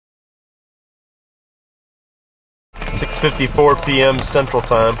6:54 p.m. Central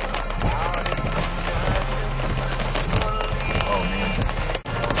Time.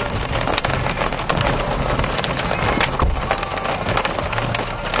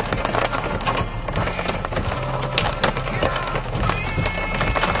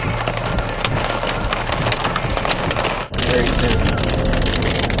 Very soon.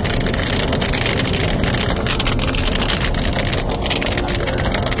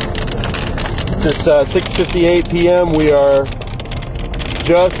 It's 6:58 p.m. We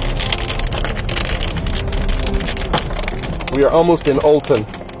are almost in Olton.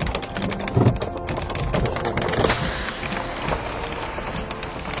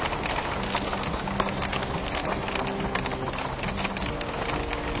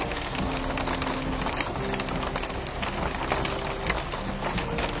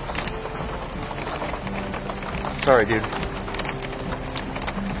 Sorry, dude.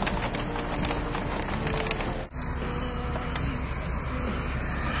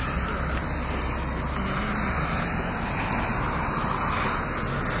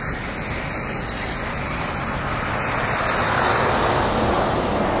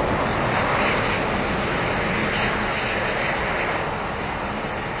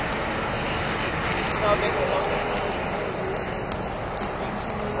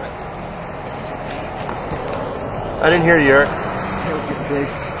 I didn't hear you, Eric.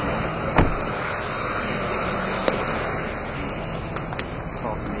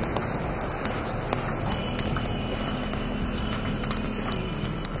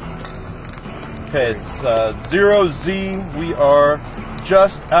 Okay, it's 0Z. We are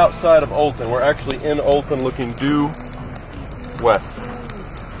just outside of Olton. We're actually in Olton looking due west.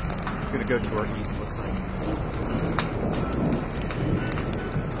 It's going to go to our east, looks like.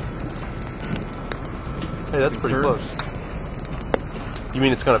 Hey, that's pretty close. You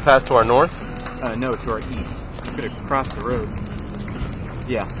mean it's going to pass to our north? No, to our east. It's going to cross the road.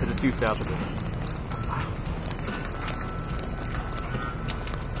 Yeah, because it's due south of us.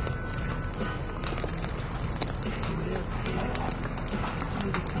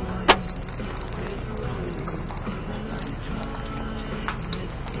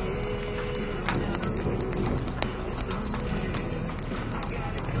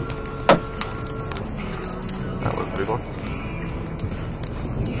 That was a big one.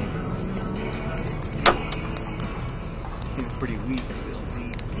 Seems pretty weak.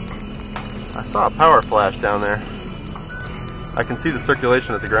 I saw a power flash down there. I can see the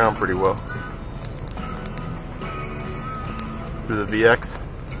circulation at the ground pretty well. Through the VX.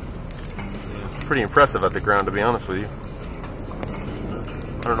 It's pretty impressive at the ground, to be honest with you.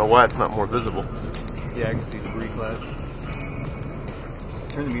 I don't know why it's not more visible. Yeah, I can see debris clouds.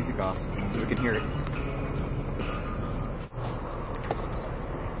 Turn the music off so we can hear it.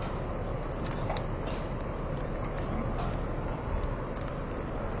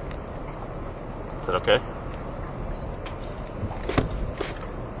 Is that okay?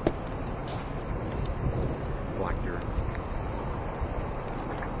 Black dirt.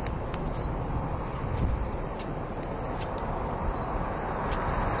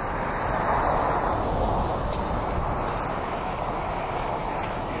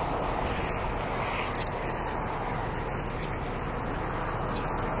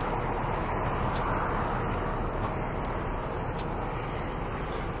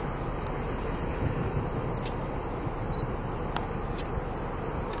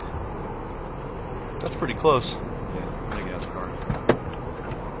 That's pretty close. Yeah, I'm gonna get out of the car.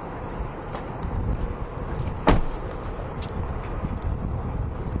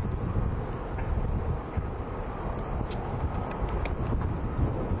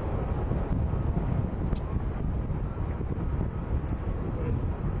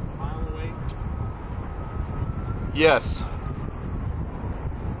 Mile away? Yes.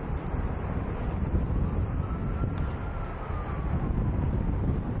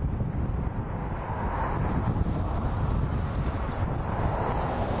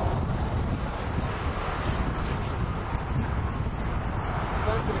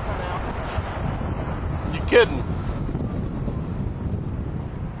 You kidding?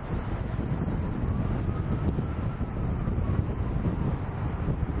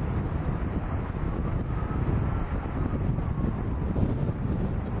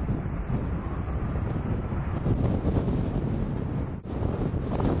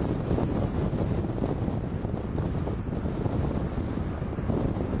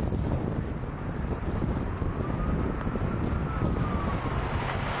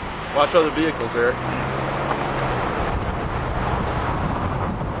 Watch other vehicles, Eric.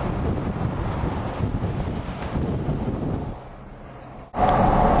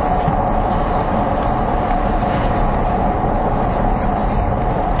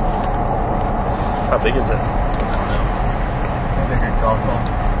 How big is it? I don't know. Bigger golf ball.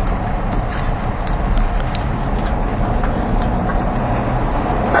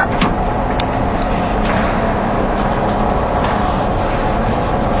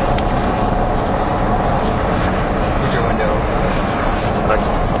 Put your window open.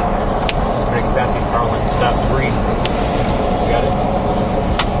 Break capacity power line. Stop debris. You got it?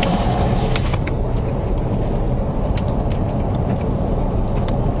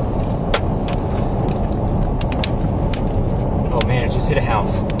 Oh man, it just hit a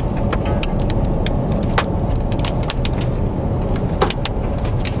house.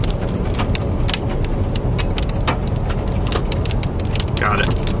 Got it.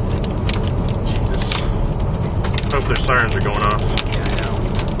 Jesus. Hope their sirens are going off. Yeah, I know.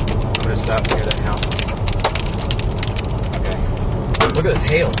 I'm gonna stop near that house. Okay. Look at this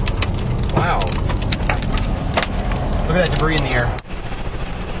hail. Wow. Look at that debris in the air.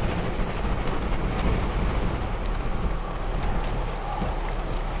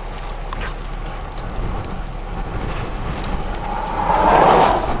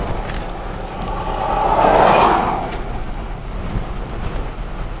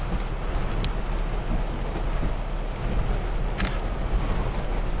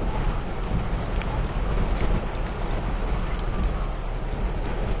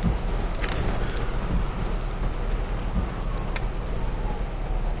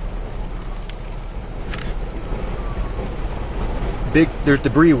 There's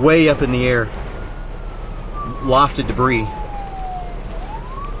debris way up in the air. Lofted debris.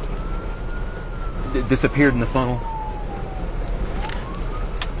 It disappeared in the funnel.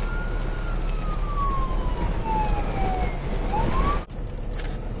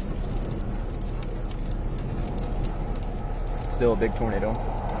 Still a big tornado.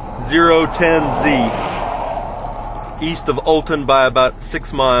 010Z. East of Olton by about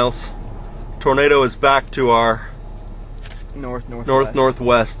 6 miles. Tornado is back to our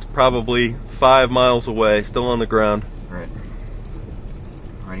northwest, probably 5 miles away, still on the ground. Right.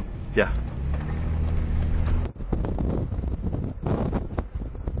 Ready? Yeah.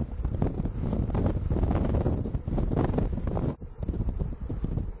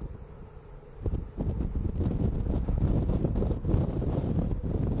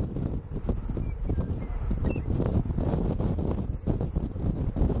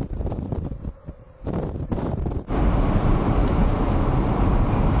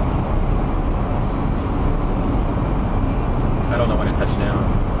 I don't know when it touched down.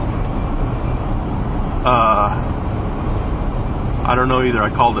 I don't know either. I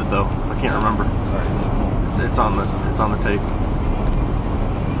called it though. I can't remember. Sorry. It's on the tape.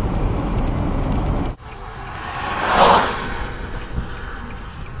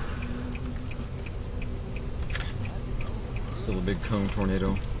 Still a big cone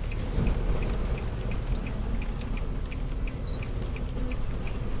tornado.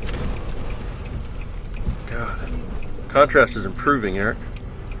 God. Contrast is improving, Eric.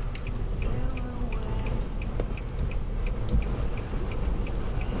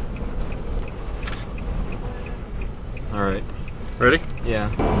 Alright. Ready? Yeah.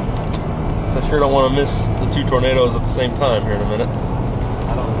 So I sure don't want to miss the 2 tornadoes at the same time here in a minute. I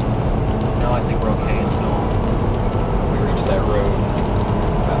think we're okay until we reach that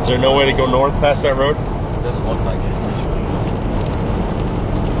road. Is there no way to go north past that road? It doesn't look like it initially.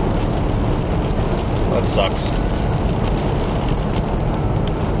 That sucks.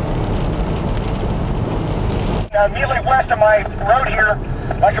 Now, immediately west of my road here,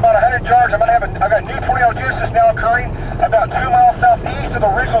 like about 100 yards, I've got new tornado genesis now occurring about 2 miles southeast of the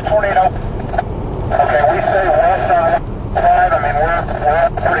original tornado. Okay, we stay west on 5. I mean, we're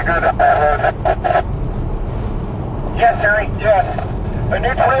pretty good up that road. Yes, Harry, yes. The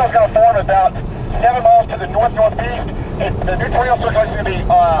new tornado is going to form about 7 miles to the north-northeast. The new tornado circulation is going to be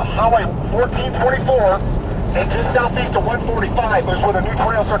Highway 1424 and just southeast of 145 is where the new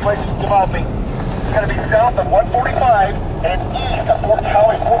tornado circulation is developing. It's going to be south of 145 and east of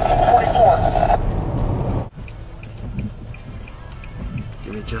Highway 1424.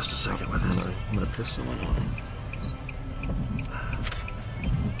 Give me just a second with this. I'm gonna pistol it on.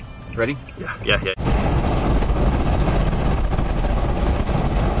 Ready? Yeah.